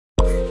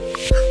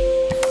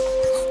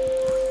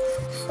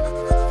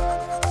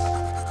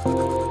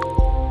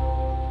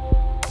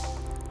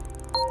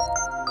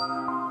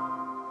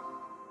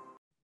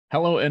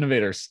Hello,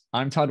 innovators.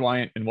 I'm Todd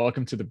Weyandt, and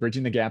welcome to the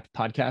Bridging the Gap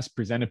podcast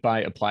presented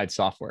by Applied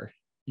Software.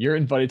 You're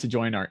invited to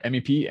join our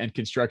MEP and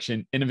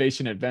construction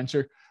innovation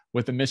adventure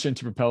with a mission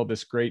to propel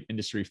this great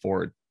industry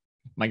forward.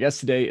 My guest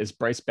today is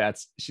Bryce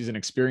Batts. She's an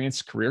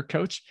experienced career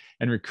coach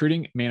and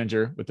recruiting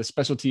manager with a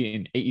specialty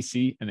in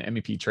AEC and the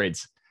MEP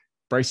trades.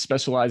 Bryce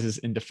specializes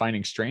in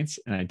defining strengths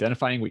and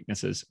identifying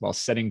weaknesses while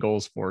setting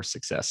goals for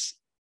success.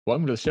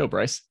 Welcome to the show,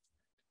 Bryce.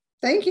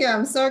 Thank you.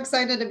 I'm so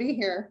excited to be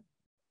here.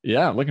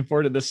 Yeah, looking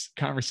forward to this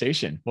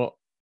conversation. Well,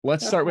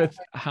 let's start with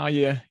how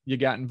you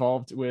got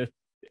involved with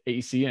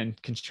AEC and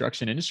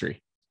construction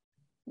industry.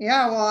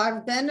 Yeah, well,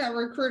 I've been a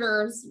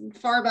recruiter as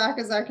far back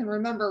as I can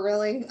remember,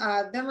 really.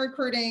 I've been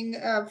recruiting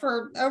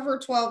for over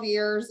 12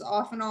 years,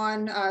 off and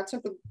on.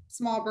 Took a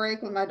small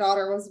break when my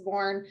daughter was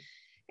born.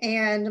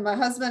 And my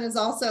husband is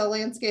also a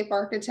landscape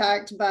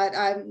architect, but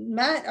I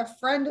met a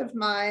friend of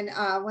mine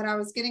when I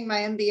was getting my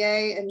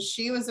MBA, and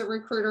she was a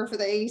recruiter for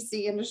the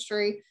AEC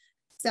industry.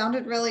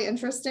 Sounded really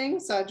interesting,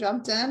 so I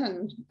jumped in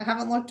and I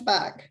haven't looked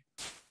back.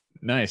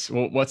 Nice.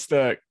 Well, what's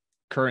the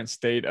current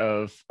state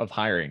of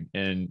hiring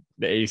in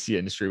the AEC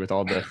industry with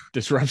all the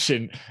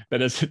disruption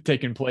that has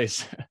taken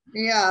place?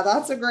 Yeah,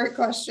 that's a great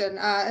question.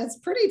 It's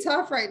pretty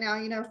tough right now.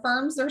 You know,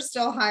 firms are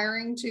still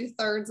hiring.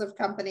 2/3 of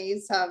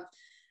companies have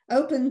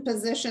open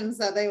positions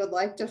that they would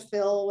like to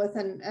fill with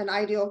an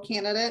ideal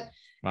candidate.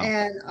 Wow.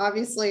 And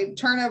obviously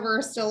turnover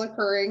is still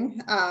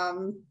occurring.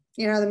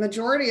 You know, the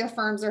majority of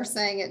firms are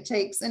saying it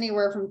takes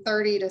anywhere from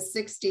 30 to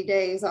 60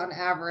 days on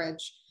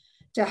average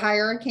to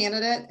hire a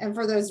candidate. And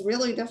for those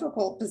really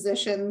difficult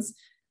positions,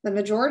 the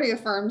majority of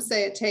firms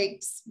say it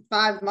takes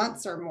 5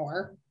 months or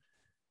more.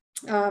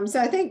 So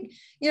I think,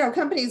 you know,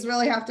 companies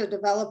really have to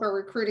develop a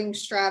recruiting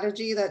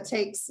strategy that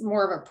takes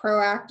more of a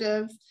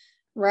proactive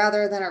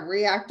rather than a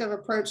reactive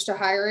approach to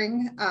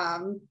hiring.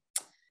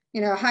 You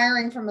know,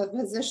 hiring from a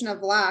position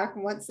of lack,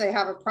 once they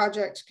have a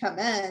project come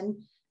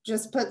in,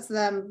 just puts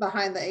them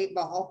behind the 8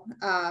 ball,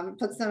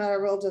 puts them at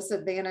a real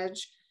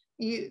disadvantage.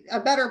 A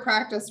better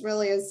practice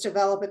really is to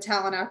develop a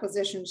talent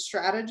acquisition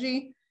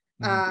strategy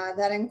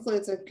that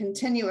includes a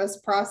continuous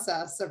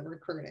process of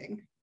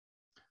recruiting.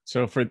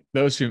 So for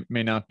those who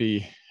may not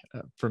be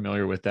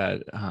familiar with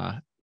that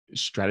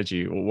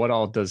strategy, what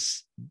all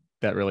does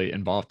that really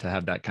involve to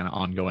have that kind of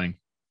ongoing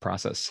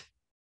process?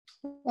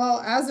 Well,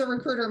 as a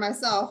recruiter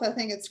myself, I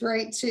think it's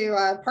great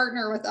to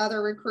partner with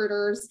other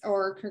recruiters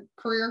or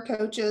career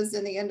coaches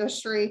in the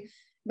industry.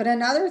 But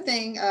another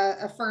thing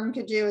a firm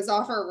could do is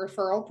offer a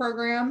referral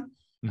program.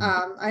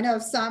 I know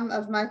some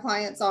of my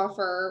clients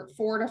offer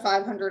 $400 to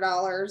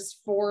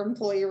 $500 for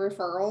employee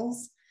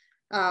referrals.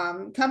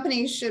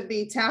 Companies should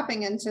be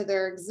tapping into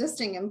their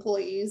existing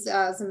employees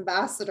as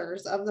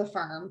ambassadors of the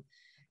firm.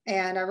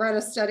 And I read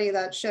a study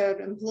that showed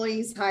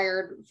employees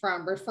hired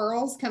from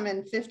referrals come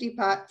in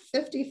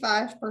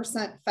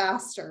 55%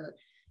 faster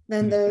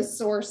than those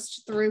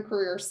sourced through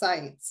career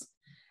sites.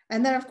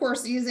 And then, of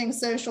course, using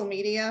social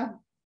media,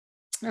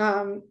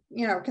 you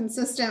know,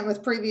 consistent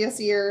with previous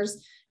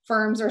years,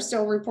 firms are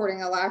still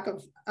reporting a lack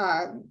of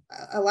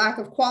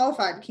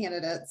qualified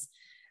candidates,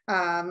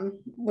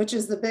 which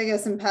is the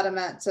biggest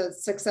impediment to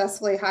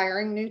successfully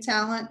hiring new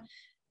talent.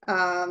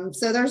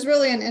 So there's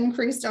really an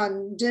increase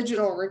on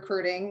digital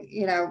recruiting,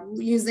 you know,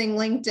 using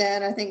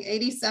LinkedIn. I think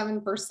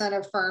 87%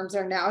 of firms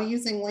are now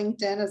using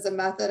LinkedIn as a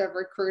method of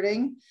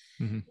recruiting.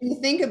 You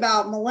think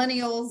about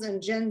millennials and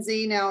Gen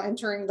Z now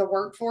entering the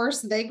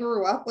workforce, they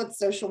grew up with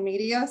social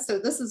media. So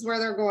this is where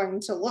they're going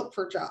to look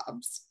for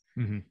jobs.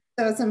 So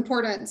it's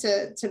important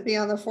to be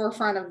on the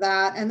forefront of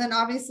that. And then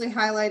obviously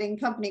highlighting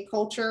company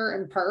culture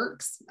and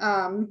perks.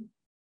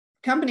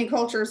 Company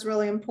culture is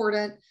really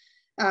important.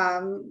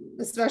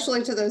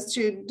 Especially to those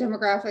two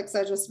demographics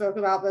I just spoke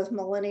about, both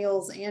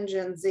millennials and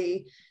Gen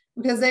Z,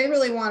 because they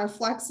really want a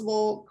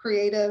flexible,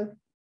 creative,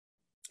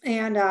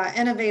 and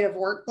innovative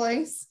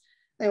workplace.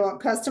 They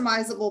want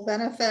customizable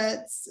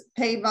benefits,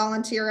 paid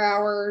volunteer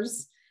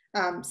hours,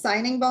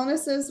 signing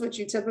bonuses, which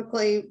you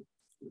typically,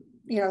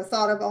 you know,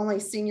 thought of only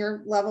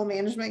senior level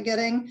management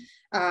getting.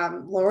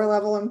 Lower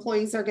level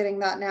employees are getting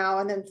that now.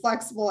 And then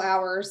flexible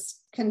hours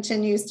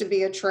continues to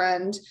be a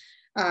trend.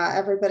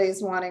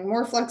 Everybody's wanting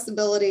more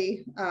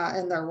flexibility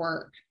in their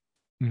work.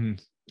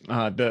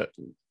 The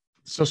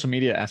social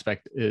media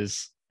aspect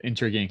is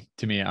intriguing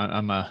to me.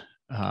 I'm a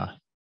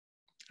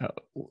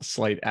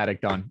slight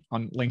addict on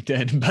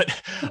LinkedIn, but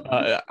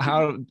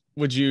how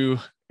would you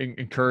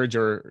encourage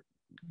or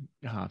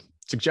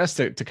suggest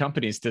to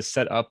companies to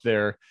set up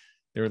their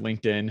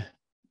LinkedIn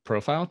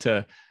profile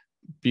to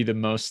be the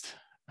most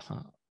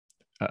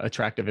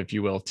attractive, if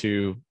you will,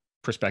 to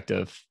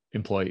prospective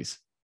employees?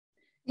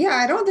 Yeah,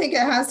 I don't think it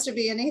has to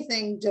be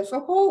anything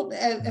difficult.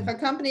 If a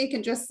company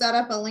can just set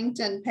up a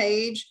LinkedIn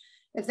page,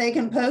 if they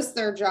can post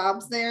their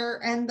jobs there,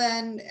 and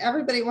then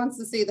everybody wants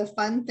to see the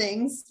fun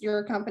things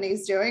your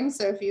company's doing.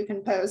 So if you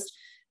can post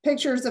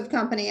pictures of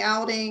company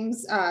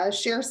outings,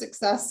 share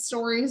success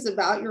stories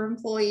about your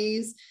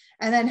employees,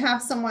 and then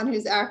have someone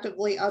who's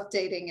actively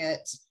updating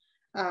it.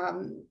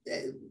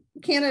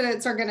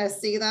 Candidates are going to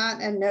see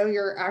that and know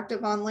you're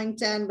active on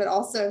LinkedIn, but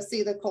also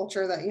see the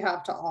culture that you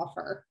have to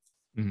offer.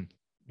 Mm-hmm.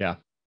 Yeah.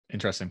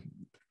 Interesting.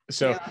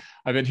 So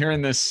I've been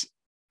hearing this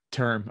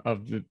term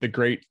of the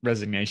great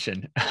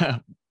resignation.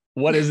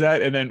 What is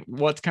that? And then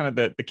what's kind of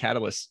the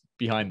catalyst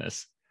behind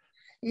this?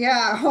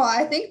 Yeah, well,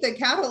 I think the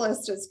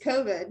catalyst is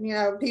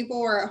COVID. People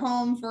were at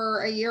home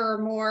for a year or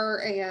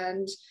more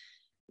and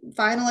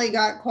finally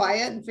got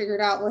quiet and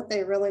figured out what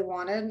they really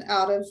wanted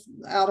out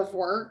of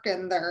work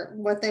and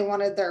what they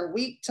wanted their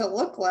week to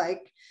look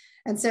like.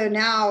 And so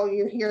now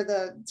you hear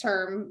the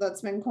term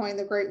that's been coined,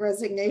 the Great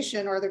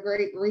Resignation or the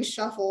Great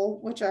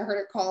Reshuffle, which I heard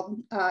it called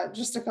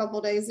just a couple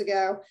of days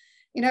ago.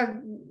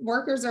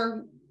 Workers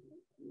are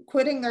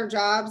quitting their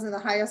jobs in the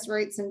highest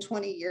rates in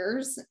 20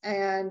 years.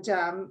 And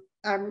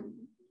I'm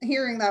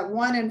hearing that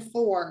 1 in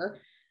 4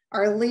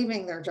 are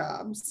leaving their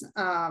jobs.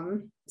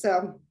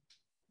 So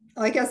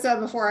like I said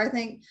before, I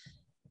think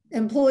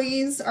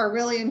employees are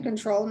really in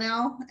control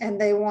now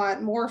and they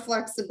want more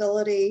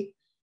flexibility.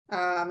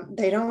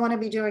 They don't want to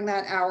be doing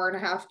that hour and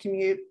a half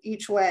commute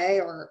each way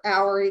or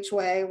hour each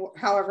way,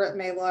 however it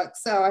may look.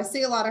 So I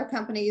see a lot of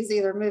companies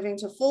either moving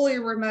to fully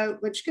remote,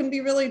 which can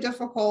be really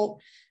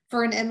difficult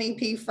for an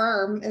MEP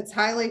firm. It's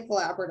highly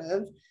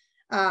collaborative,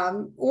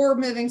 or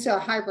moving to a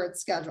hybrid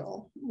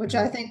schedule, which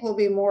I think will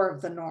be more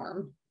of the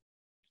norm.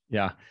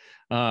 Yeah.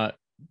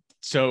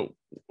 So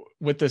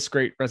with this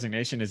great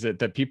resignation, is it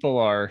that people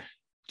are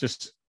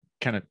just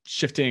kind of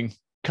shifting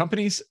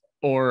companies,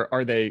 or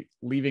are they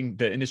leaving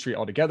the industry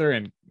altogether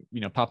and,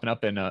 popping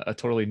up in a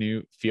totally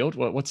new field?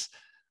 What's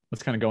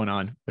kind of going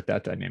on with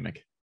that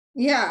dynamic?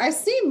 Yeah, I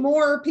see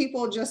more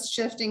people just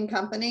shifting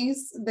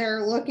companies.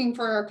 They're looking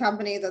for a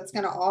company that's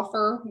going to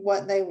offer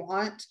what they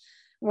want,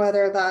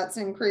 whether that's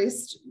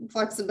increased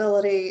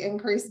flexibility,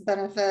 increased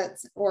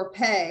benefits, or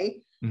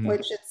pay,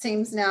 which it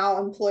seems now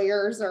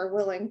employers are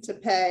willing to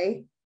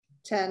pay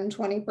 10,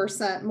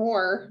 20%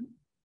 more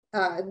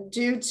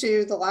due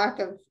to the lack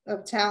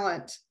of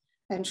talent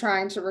and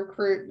trying to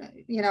recruit.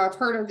 I've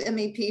heard of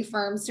MEP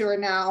firms who are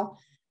now,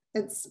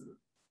 it's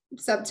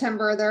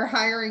September, they're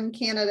hiring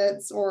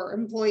candidates or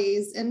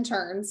employees,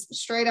 interns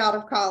straight out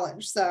of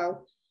college.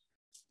 So,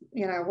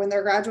 when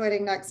they're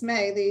graduating next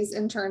May, these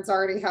interns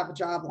already have a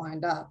job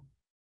lined up.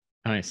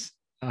 Nice.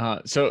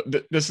 So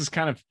this is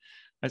kind of,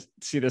 I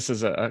see this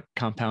as a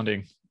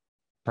compounding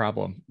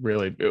problem,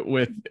 really.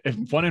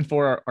 If 1 in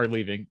 4 are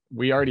leaving,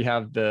 we already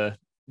have the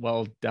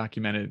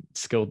well-documented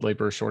skilled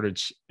labor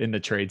shortage in the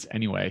trades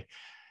anyway.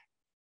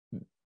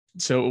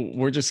 So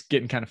we're just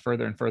getting kind of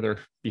further and further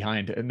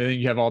behind. And then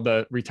you have all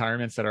the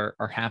retirements that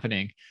are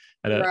happening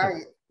at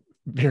a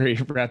very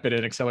rapid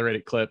and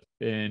accelerated clip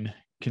in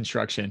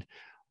construction.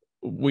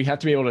 We have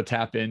to be able to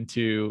tap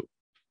into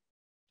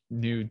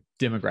new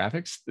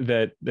demographics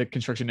that the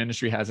construction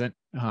industry hasn't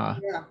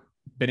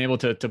been able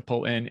to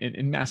pull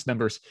in mass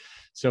numbers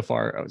so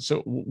far.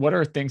 So what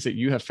are things that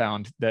you have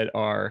found that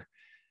are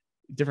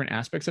different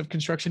aspects of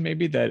construction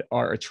maybe that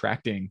are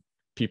attracting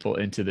people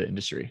into the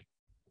industry?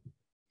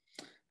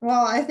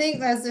 Well, I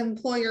think as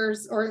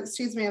employees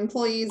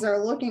are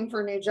looking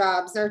for new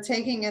jobs, they're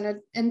taking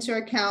into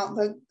account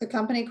the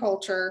company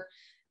culture.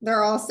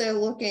 They're also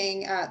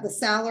looking at the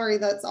salary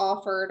that's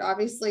offered.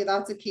 Obviously,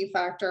 that's a key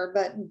factor,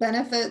 but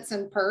benefits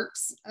and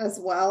perks as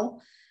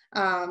well.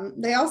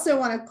 They also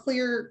want a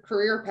clear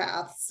career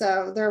path.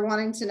 So they're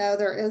wanting to know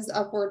there is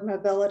upward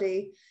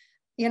mobility.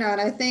 And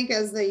I think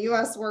as the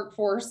U.S.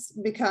 workforce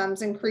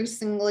becomes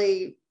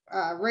increasingly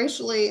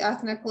racially,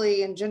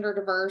 ethnically, and gender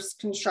diverse,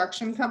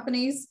 construction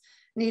companies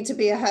need to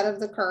be ahead of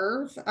the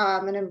curve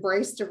and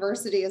embrace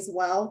diversity as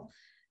well.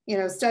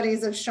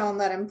 Studies have shown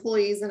that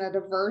employees in a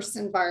diverse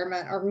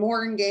environment are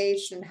more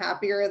engaged and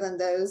happier than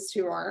those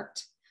who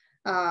aren't.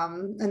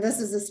 And this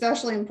is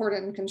especially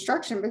important in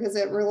construction because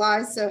it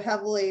relies so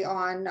heavily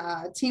on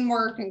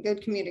teamwork and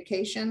good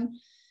communication.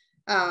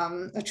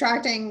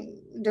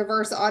 Attracting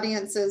diverse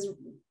audiences,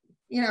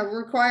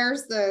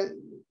 requires the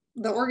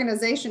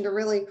organization to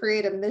really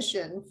create a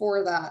mission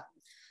for that.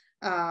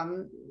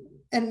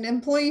 And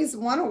employees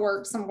want to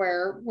work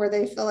somewhere where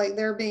they feel like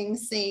they're being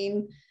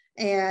seen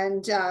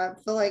and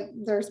feel like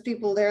there's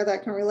people there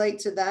that can relate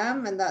to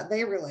them and that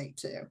they relate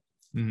to.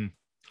 Mm-hmm.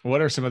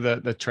 What are some of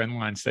the trend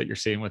lines that you're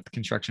seeing with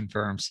construction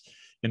firms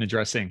in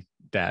addressing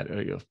that?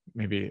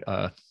 Maybe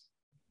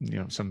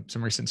some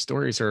recent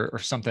stories or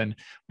something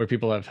where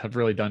people have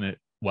really done it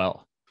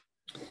well.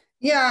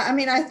 Yeah,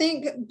 I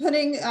think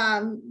putting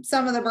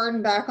some of the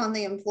burden back on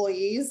the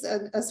employees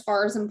as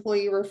far as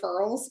employee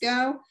referrals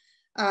go,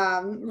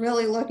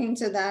 really looking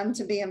to them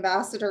to be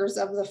ambassadors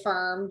of the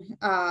firm.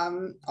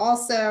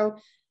 Also,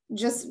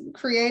 just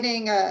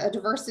creating a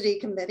diversity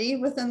committee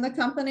within the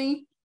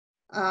company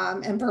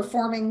and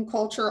performing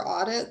culture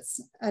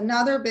audits.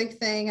 Another big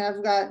thing,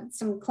 I've got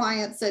some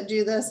clients that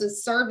do this,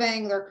 is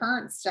surveying their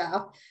current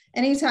staff.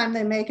 Anytime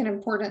they make an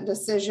important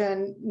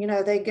decision,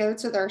 they go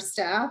to their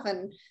staff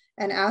and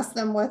ask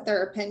them what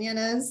their opinion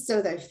is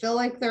so they feel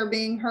like they're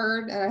being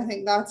heard. And I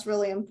think that's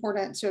really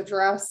important to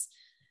address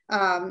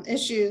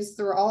issues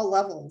through all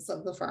levels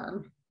of the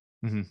firm.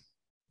 Mm-hmm.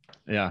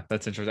 Yeah,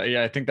 that's interesting.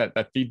 Yeah, I think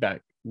that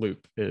feedback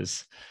loop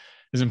is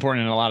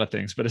important in a lot of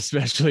things, but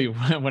especially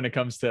when it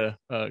comes to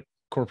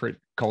corporate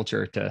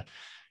culture, to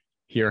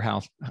hear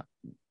how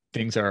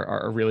things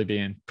are really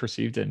being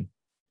perceived and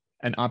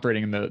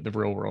operating in the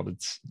real world.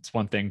 It's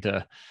one thing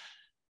to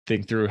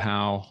think through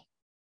how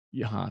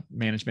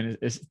management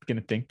is going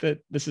to think that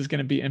this is going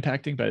to be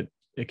impacting, but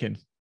it can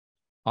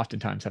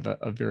oftentimes have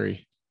a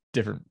very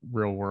different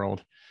real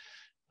world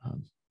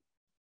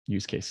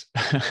use case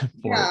for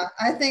Yeah, it.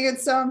 I think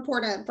it's so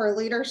important for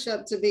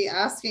leadership to be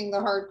asking the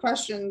hard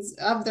questions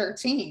of their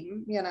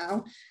team.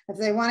 If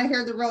they want to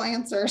hear the real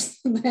answers,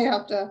 they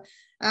have to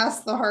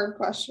ask the hard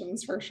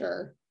questions for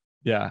sure.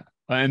 Yeah.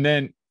 And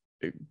then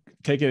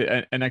take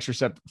it an extra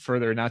step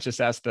further, not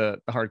just ask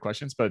the hard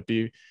questions, but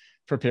be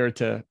prepared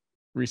to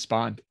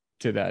respond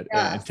to that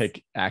and Yes.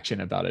 take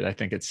action about it. I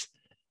think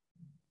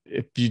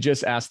if you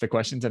just ask the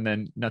questions and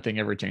then nothing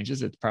ever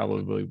changes, it's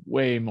probably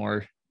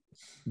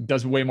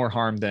does way more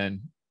harm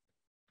than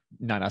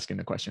not asking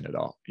the question at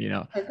all,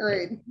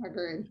 Agreed.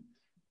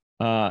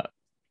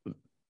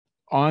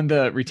 On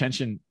the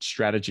retention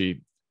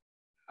strategy,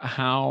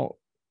 a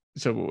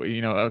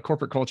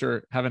corporate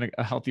culture, having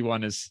a healthy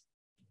one is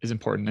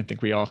important. I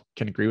think we all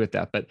can agree with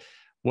that, but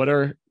what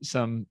are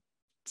some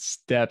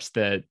steps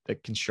that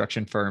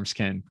construction firms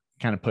can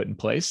kind of put in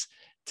place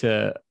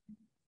to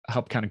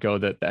help kind of go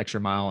the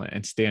extra mile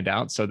and stand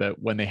out, so that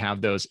when they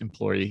have those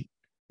employee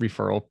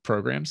referral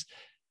programs,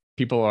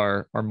 people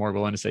are more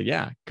willing to say,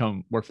 yeah,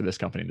 come work for this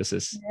company. This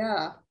is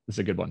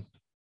a good one.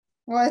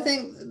 Well, I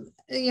think,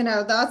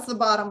 that's the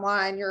bottom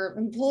line. Your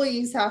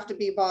employees have to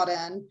be bought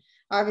in.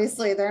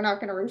 Obviously, they're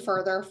not going to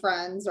refer their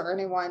friends or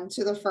anyone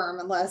to the firm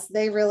unless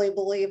they really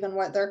believe in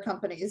what their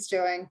company is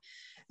doing.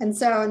 And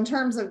so in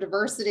terms of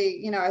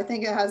diversity, I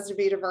think it has to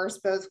be diverse,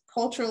 both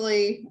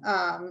culturally,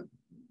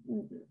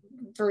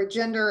 through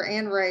gender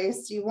and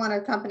race. You want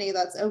a company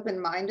that's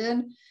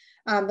open-minded,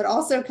 but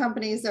also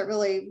companies that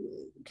really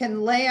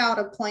can lay out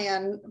a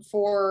plan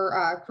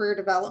for career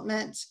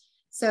development.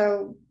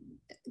 So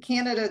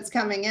candidates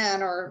coming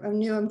in or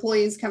new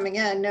employees coming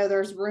in know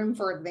there's room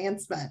for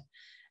advancement,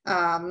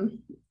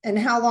 and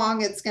how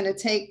long it's going to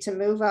take to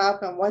move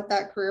up and what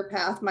that career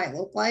path might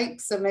look like.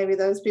 So maybe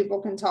those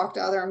people can talk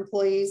to other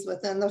employees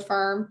within the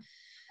firm.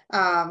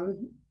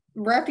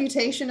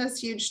 Reputation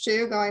is huge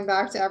too, going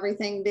back to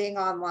everything being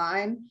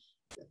online.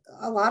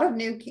 A lot of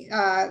new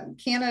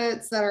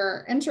candidates that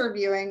are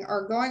interviewing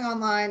are going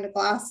online to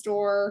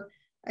Glassdoor,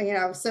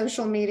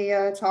 social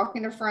media,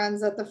 talking to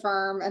friends at the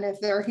firm. And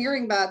if they're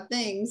hearing bad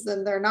things,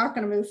 then they're not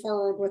going to move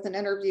forward with an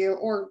interview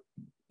or,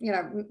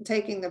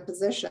 taking the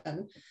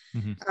position.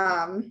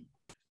 Mm-hmm.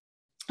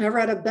 I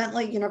read a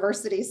Bentley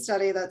University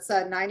study that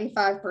said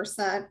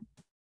 95%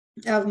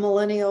 of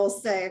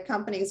millennials say a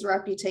company's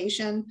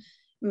reputation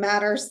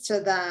matters to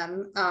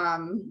them.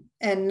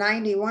 And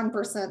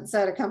 91%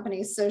 said a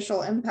company's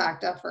social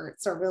impact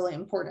efforts are really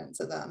important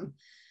to them.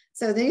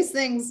 So these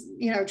things,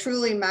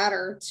 truly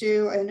matter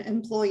to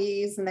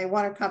employees, and they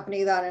want a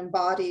company that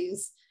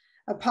embodies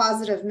a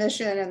positive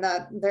mission and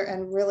that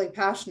they're really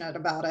passionate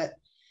about it.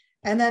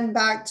 And then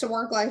back to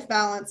work-life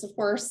balance, of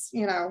course,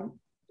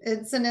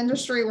 it's an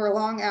industry where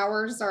long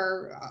hours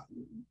are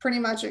pretty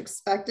much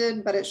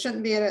expected, but it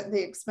shouldn't be at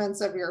the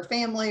expense of your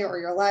family or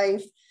your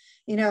life.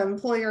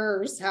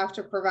 Employers have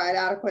to provide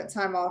adequate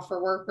time off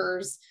for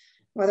workers,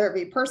 whether it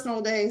be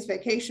personal days,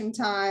 vacation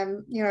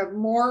time,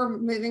 more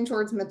moving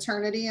towards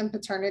maternity and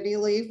paternity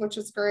leave, which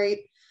is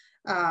great.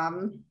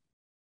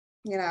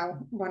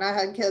 When I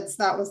had kids,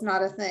 that was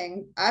not a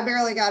thing. I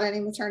barely got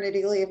any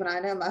maternity leave, and I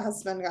know my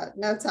husband got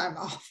no time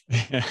off.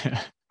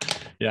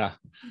 Yeah.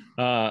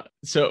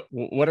 So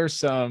what are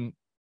some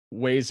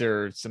ways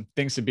or some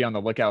things to be on the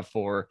lookout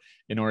for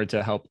in order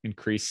to help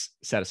increase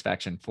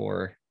satisfaction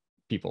for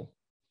people?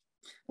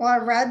 Well, I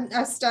read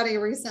a study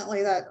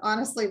recently that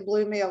honestly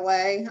blew me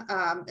away.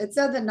 It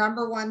said the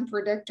number one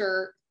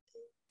predictor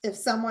if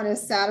someone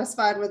is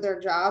satisfied with their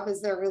job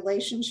is their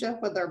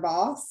relationship with their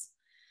boss.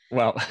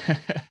 Well,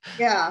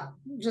 yeah,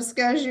 just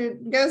goes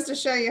to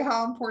show you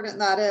how important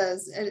that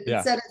is. It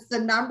said it's the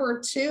number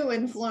two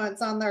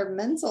influence on their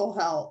mental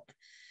health,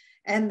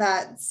 and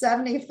that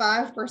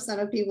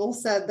 75% of people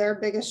said their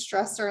biggest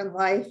stressor in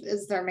life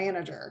is their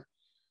manager.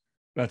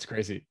 That's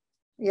crazy.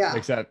 Yeah.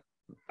 Except,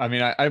 I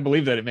mean, I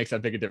believe that it makes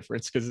that big a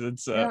difference, because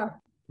it's,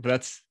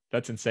 but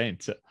that's insane.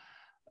 So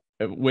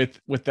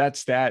with that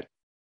stat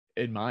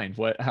in mind,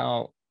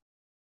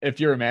 if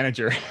you're a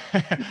manager,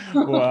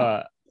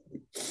 well,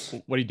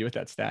 what do you do with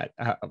that stat?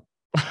 I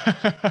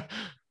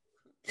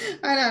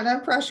know, no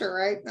pressure,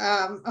 right?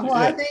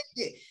 I think,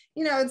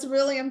 it's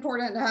really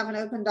important to have an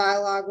open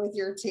dialogue with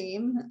your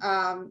team.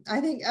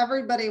 I think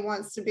everybody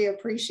wants to be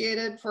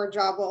appreciated for a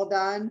job well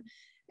done.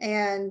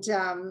 And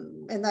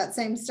in that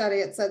same study,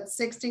 it said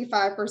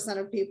 65%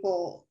 of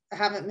people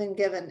haven't been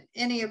given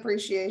any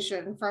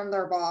appreciation from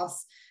their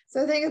boss.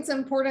 So I think it's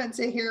important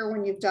to hear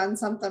when you've done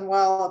something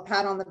well, a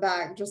pat on the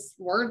back, just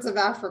words of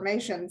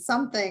affirmation,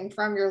 something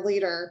from your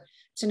leader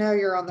to know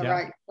you're on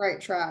the right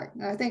track.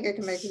 And I think it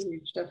can make a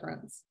huge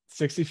difference.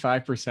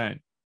 65%.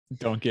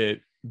 don't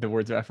get the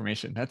words of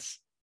affirmation. That's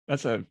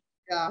a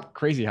Yeah.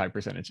 crazy high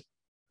percentage.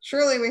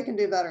 Surely we can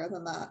do better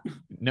than that.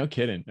 No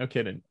kidding. No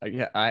kidding.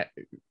 Yeah, I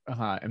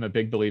am a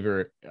big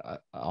believer.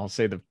 I'll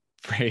say the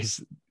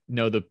phrase,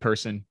 know the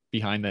person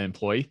behind the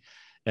employee.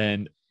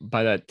 And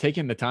by that,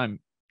 taking the time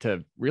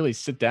to really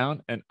sit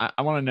down, and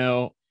I want to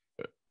know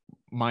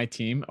my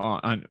team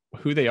on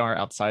who they are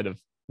outside of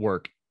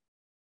work,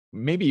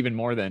 maybe even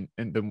more than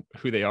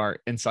who they are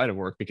inside of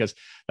work, because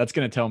that's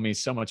going to tell me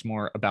so much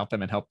more about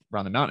them and help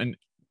round them out. And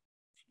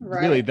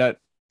really that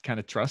kind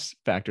of trust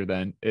factor,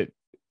 then it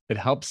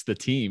helps the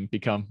team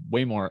become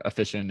way more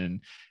efficient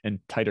and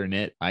tighter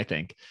knit, I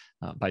think,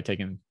 by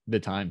taking the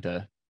time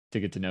to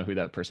get to know who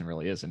that person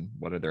really is and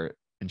what are their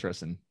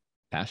interests and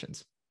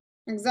passions.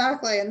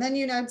 Exactly. And then,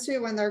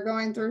 too, when they're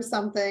going through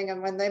something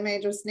and when they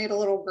may just need a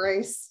little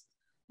grace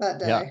that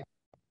day.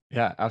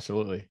 Yeah,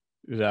 absolutely.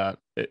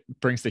 It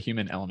brings the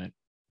human element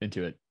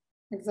into it.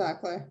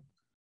 Exactly.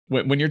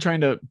 When you're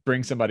trying to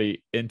bring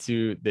somebody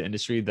into the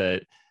industry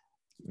that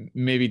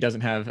maybe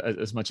doesn't have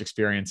as much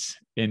experience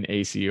in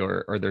AC,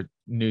 or they're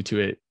new to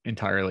it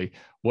entirely,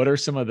 what are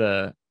some of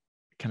the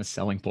kind of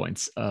selling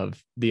points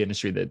of the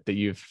industry that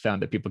you've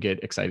found that people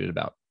get excited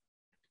about?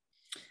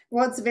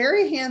 Well, it's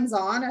very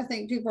hands-on. I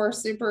think people are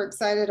super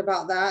excited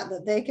about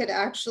that they could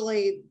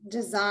actually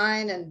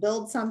design and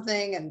build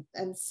something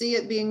and see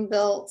it being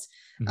built,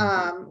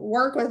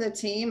 work with a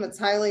team. It's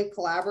highly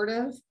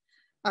collaborative.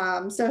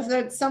 So if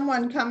there's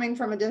someone coming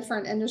from a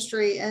different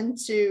industry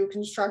into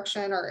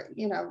construction or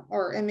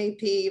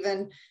MEP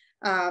even,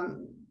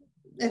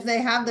 if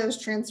they have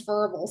those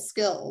transferable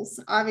skills,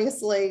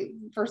 obviously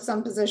for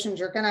some positions,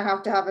 you're going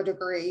to have a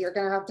degree, you're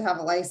going to have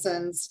a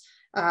license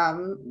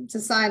to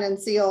sign and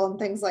seal and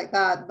things like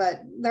that.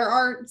 But there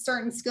are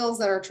certain skills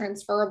that are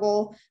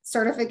transferable,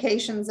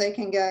 certifications they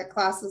can get,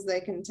 classes they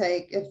can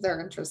take if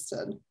they're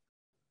interested.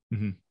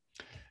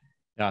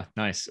 Yeah,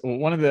 nice. Well,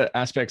 one of the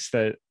aspects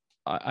that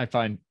I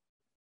find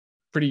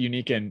pretty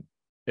unique and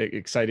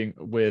exciting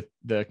with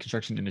the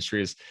construction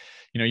industry is,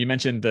 you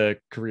mentioned the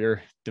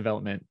career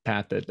development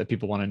path that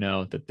people want to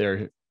know, that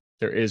there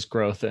is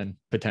growth and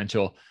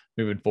potential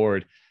moving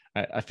forward.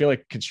 I feel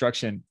like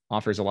construction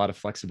offers a lot of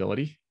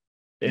flexibility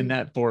in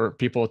that for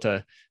people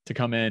to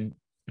come in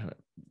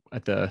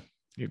at the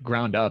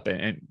ground up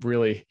and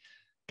really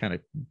kind of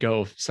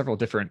go several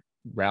different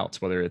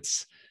routes, whether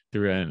it's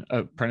through an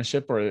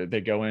apprenticeship or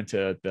they go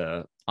into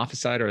the office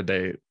side or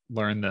they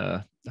learn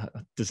the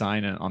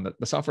design and on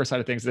the software side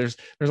of things. There's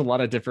a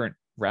lot of different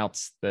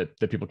routes that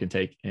people can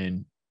take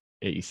in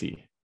AEC.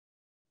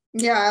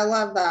 Yeah, I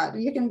love that.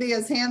 You can be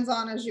as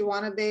hands-on as you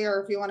want to be,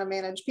 or if you want to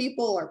manage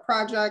people or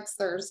projects,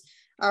 there's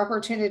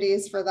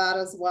opportunities for that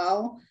as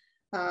well.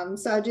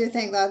 So I do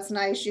think that's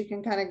nice. You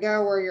can kind of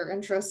go where your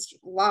interests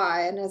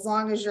lie. And as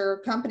long as your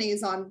company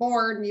is on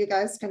board and you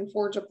guys can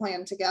forge a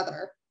plan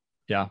together.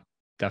 Yeah,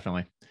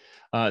 definitely.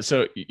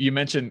 So you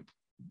mentioned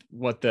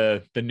what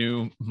the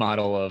new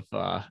model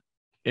of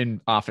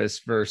in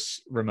office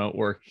versus remote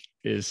work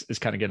is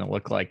kind of going to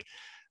look like.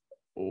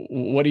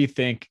 What do you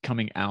think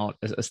coming out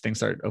as things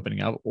start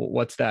opening up?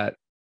 What's that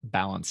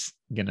balance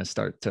going to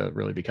start to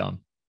really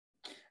become?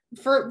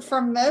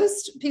 For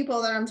most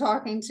people that I'm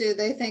talking to,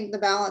 they think the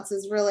balance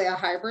is really a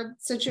hybrid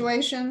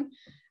situation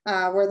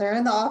where they're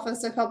in the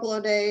office a couple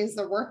of days,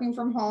 they're working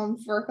from home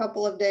for a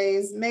couple of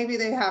days. Maybe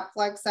they have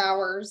flex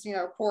hours,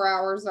 core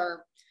hours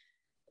are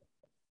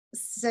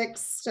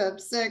 6 to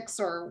 6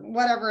 or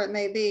whatever it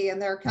may be,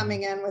 and they're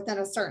coming in within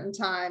a certain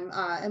time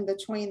in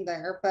between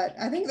there. But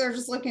I think they're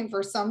just looking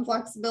for some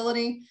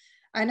flexibility.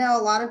 I know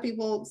a lot of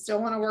people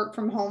still want to work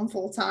from home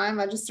full time.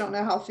 I just don't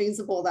know how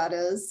feasible that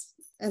is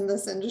in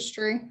this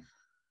industry.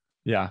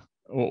 Yeah.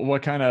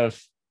 What kind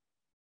of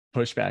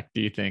pushback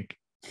do you think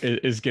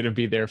is going to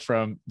be there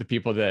from the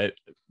people that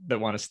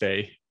want to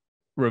stay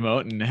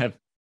remote and have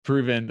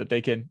proven that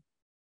they can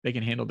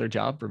handle their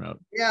job remote?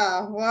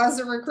 Yeah, well, as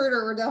a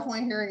recruiter, we're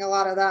definitely hearing a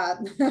lot of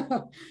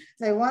that.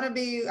 They want to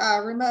be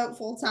remote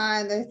full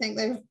time. They think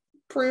they've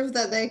proved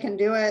that they can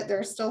do it.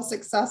 They're still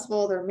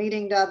successful. They're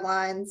meeting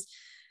deadlines.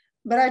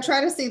 But I try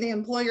to see the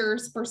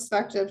employer's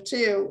perspective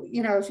too.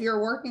 If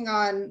you're working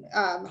on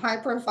high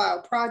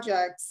profile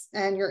projects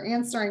and you're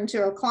answering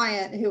to a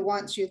client who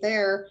wants you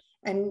there,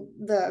 and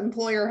the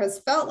employer has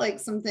felt like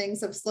some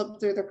things have slipped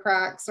through the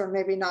cracks or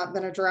maybe not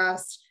been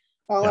addressed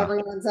while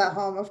everyone's at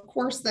home, of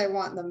course they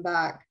want them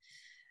back.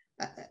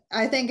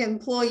 I think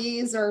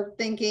employees are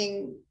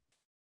thinking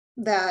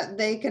that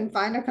they can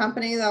find a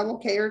company that will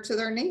cater to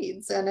their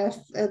needs. And if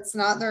it's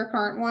not their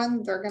current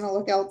one, they're going to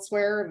look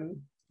elsewhere,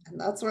 and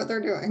that's what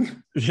they're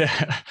doing.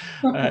 Yeah.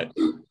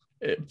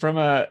 From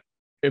a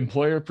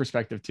employer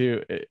perspective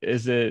too,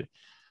 is it,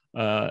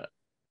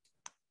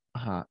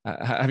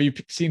 have you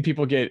seen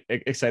people get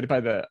excited by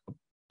the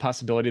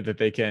possibility that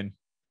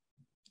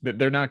that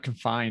they're not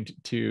confined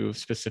to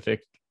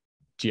specific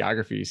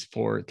geographies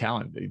for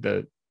talent?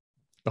 The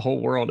whole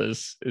world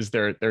is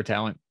their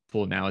talent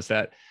pool now. Is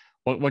that,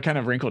 what kind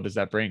of wrinkle does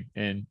that bring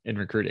in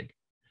recruiting?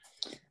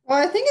 Well,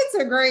 I think it's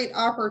a great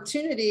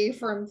opportunity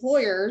for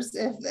employers.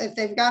 If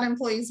they've got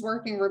employees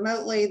working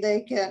remotely,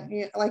 they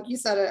can, like you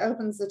said, it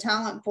opens the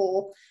talent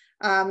pool.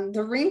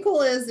 The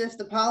wrinkle is if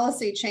the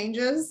policy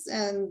changes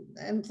and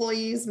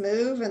employees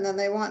move and then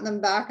they want them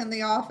back in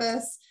the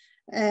office.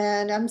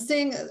 And I've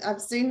seen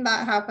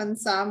that happen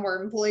some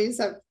where employees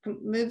have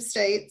moved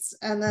states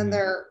and then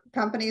their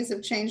companies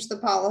have changed the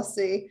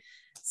policy.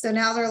 So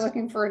now they're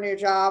looking for a new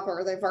job,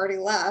 or they've already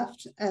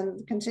left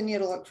and continue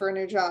to look for a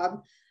new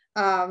job.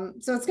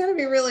 So it's going to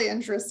be really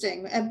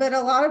interesting. But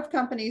a lot of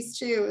companies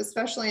too,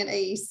 especially in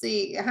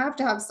AEC, have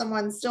to have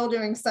someone still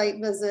doing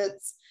site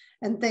visits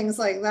and things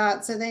like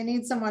that. So they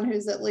need someone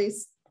who's at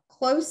least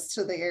close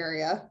to the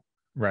area.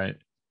 Right.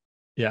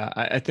 Yeah.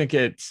 I think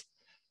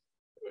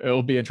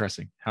it'll be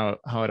interesting how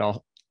it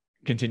all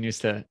continues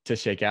to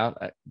shake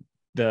out.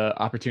 The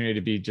opportunity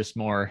to be just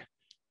more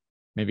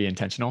maybe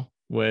intentional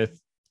with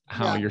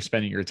how you're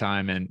spending your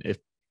time, and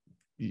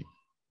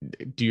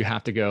do you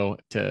have to go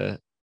to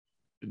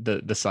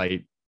the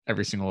site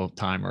every single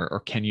time, or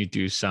can you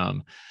do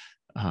some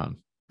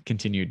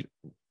continued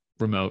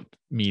remote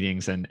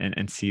meetings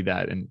and see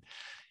that, and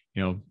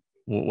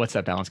what's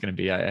that balance going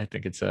to be? I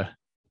think it's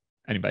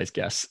anybody's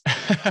guess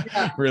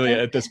really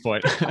at this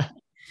point.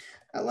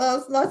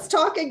 Well, let's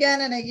talk again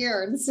in a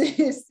year and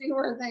see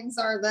where things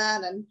are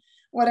then, and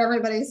what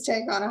everybody's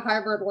take on a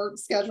hybrid work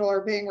schedule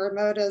or being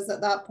remote is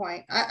at that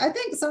point. I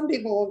think some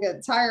people will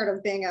get tired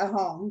of being at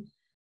home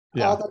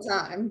all the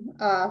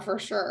time, for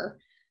sure.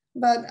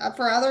 But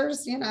for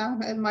others,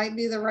 it might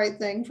be the right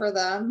thing for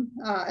them.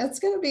 It's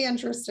going to be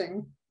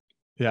interesting.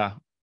 Yeah.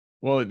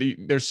 Well,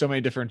 there's so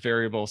many different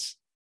variables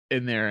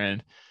in there,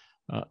 and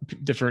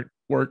different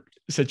work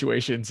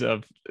situations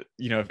of,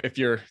 if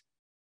you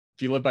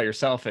live by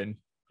yourself and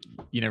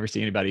you never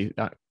see anybody,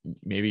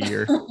 maybe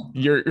you're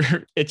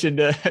itching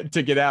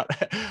to get out.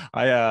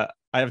 I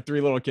have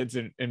 3 little kids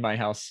in my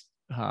house.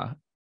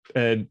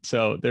 And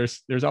so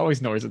there's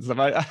always noise and stuff.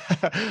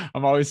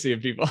 I'm always seeing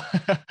people.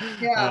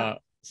 Yeah.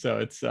 So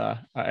it's,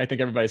 I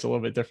think everybody's a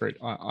little bit different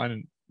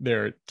on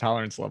their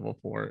tolerance level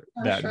for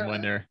that, sure.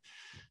 and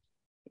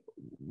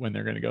when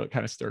they're going to go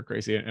kind of stir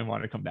crazy and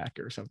want to come back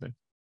or something.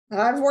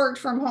 I've worked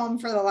from home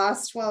for the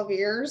last 12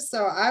 years,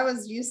 so I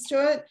was used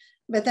to it.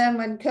 But then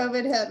when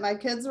COVID hit, my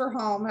kids were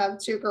home, have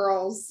 2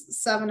 girls,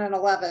 7 and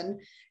 11.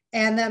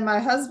 And then my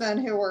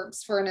husband, who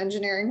works for an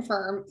engineering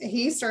firm,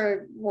 he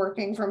started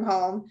working from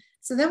home.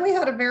 So then we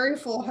had a very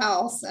full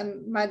house,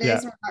 and my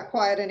days were not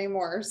quiet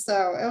anymore.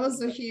 So it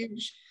was a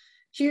huge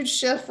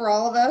shift for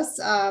all of us.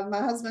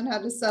 My husband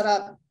had to set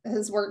up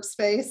his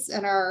workspace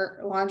in our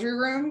laundry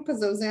room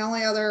because it was the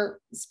only other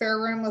spare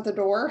room with a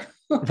door.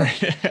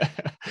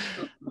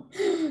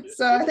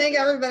 So I think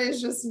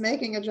everybody's just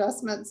making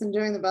adjustments and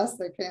doing the best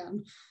they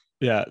can.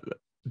 Yeah,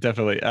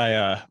 definitely.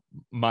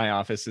 My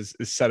office is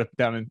set up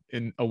down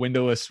in a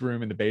windowless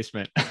room in the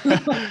basement.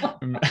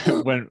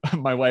 When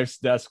my wife's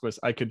desk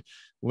I could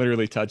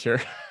literally touch her.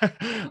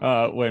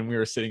 When we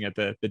were sitting at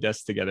the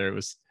desk together, it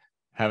was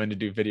having to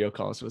do video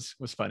calls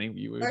was funny.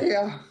 You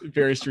were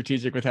very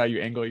strategic with how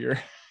you angle your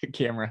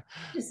camera.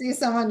 You see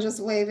someone just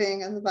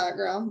waving in the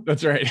background.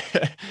 That's right.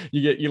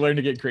 You learn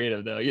to get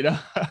creative though,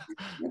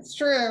 It's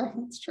true.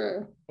 It's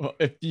true. Well,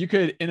 if you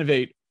could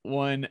innovate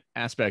one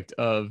aspect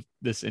of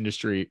this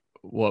industry,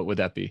 what would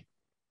that be?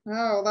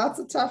 Oh, that's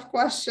a tough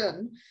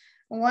question.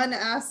 One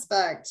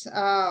aspect.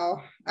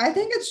 Oh, I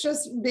think it's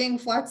just being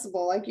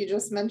flexible, like you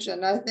just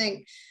mentioned. I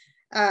think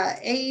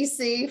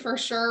AEC for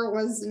sure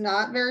was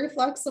not very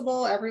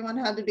flexible. Everyone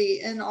had to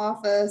be in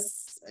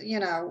office.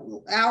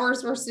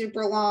 Hours were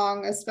super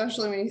long,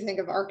 especially when you think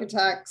of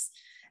architects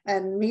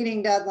and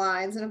meeting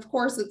deadlines. And of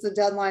course, it's a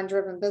deadline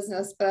driven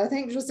business, but I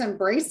think just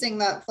embracing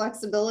that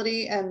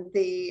flexibility and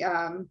the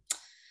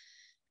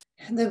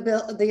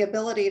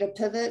ability to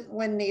pivot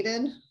when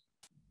needed.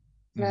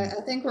 And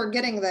I think we're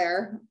getting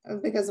there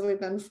because we've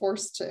been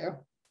forced to.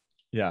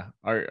 Yeah.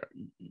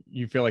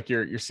 You feel like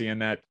you're seeing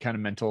that kind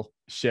of mental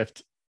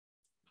shift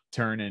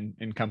turn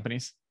in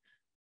companies?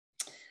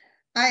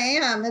 I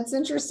am. It's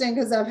interesting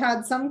because I've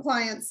had some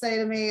clients say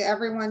to me,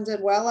 everyone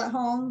did well at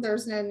home.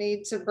 There's no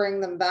need to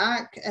bring them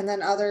back. And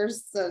then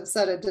others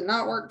said it did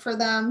not work for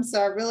them. So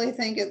I really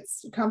think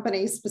it's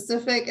company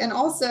specific, and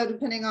also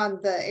depending on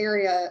the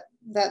area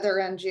that they're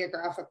in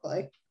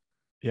geographically.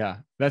 Yeah,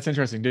 that's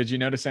interesting. Did you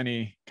notice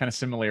any kind of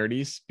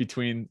similarities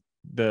between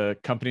the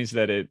companies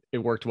that it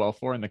worked well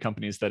for and the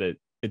companies that it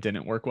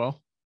didn't work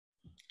well?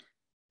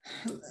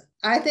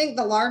 I think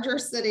the larger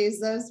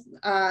cities,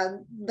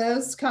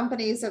 those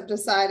companies have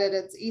decided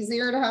it's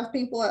easier to have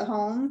people at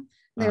home.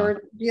 They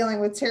were dealing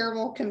with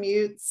terrible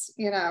commutes.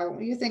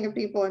 You think of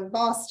people in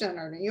Boston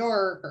or New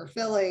York or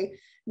Philly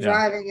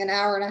driving an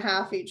hour and a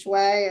half each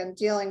way and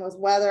dealing with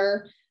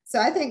weather. So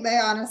I think they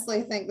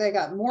honestly think they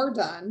got more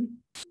done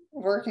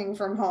working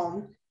from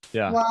home.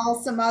 Yeah.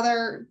 While some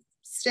other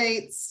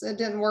states, it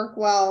didn't work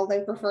well.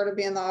 They prefer to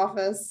be in the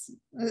office.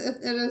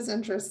 It is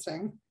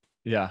interesting.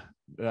 Yeah,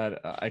 that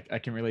I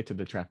can relate to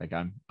the traffic.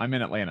 I'm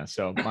in Atlanta,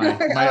 so my Oh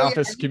yeah,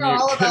 office you know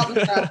commute all about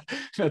the traffic.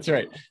 that's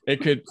right.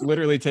 It could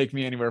literally take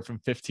me anywhere from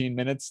 15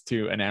 minutes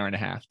to an hour and a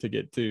half to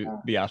get to Yeah.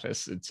 the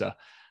office. It's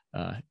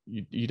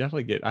you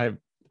definitely get I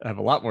have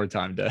a lot more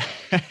time to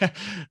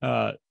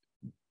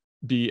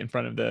be in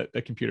front of the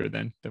computer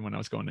than when I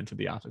was going into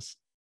the office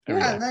every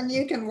Yeah, day. and then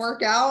you can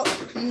work out,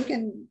 you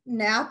can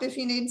nap if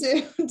you need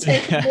to,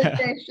 take a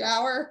midday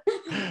shower.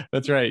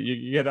 That's right.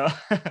 You get a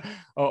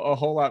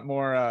whole lot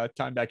more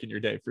time back in your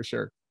day for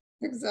sure.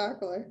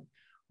 Exactly.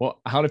 Well,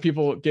 how do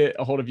people get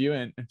a hold of you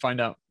and find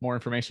out more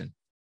information?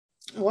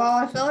 Well,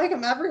 I feel like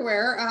I'm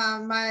everywhere.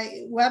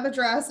 My web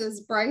address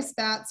is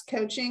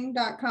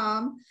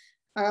brycebattscoaching.com.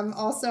 I'm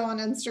also on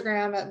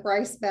Instagram at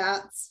Bryce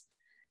Batts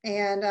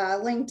and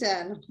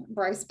LinkedIn,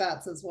 Bryce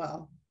Batts as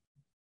well.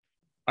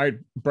 All right,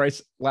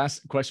 Bryce,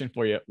 last question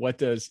for you. What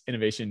does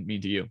innovation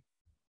mean to you?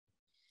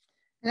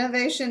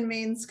 Innovation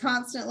means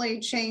constantly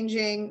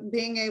changing,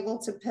 being able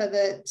to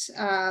pivot,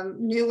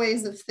 new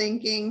ways of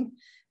thinking.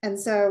 And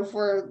so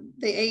for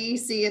the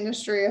AEC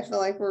industry, I feel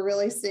like we're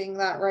really seeing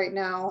that right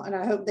now. And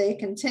I hope they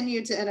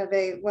continue to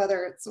innovate,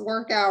 whether it's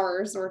work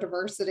hours or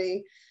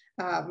diversity,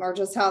 or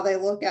just how they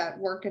look at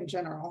work in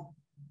general.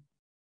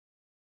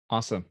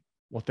 Awesome.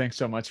 Well, thanks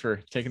so much for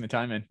taking the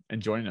time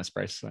and joining us,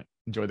 Bryce. I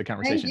enjoyed the Thank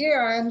conversation. you.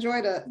 I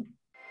enjoyed it.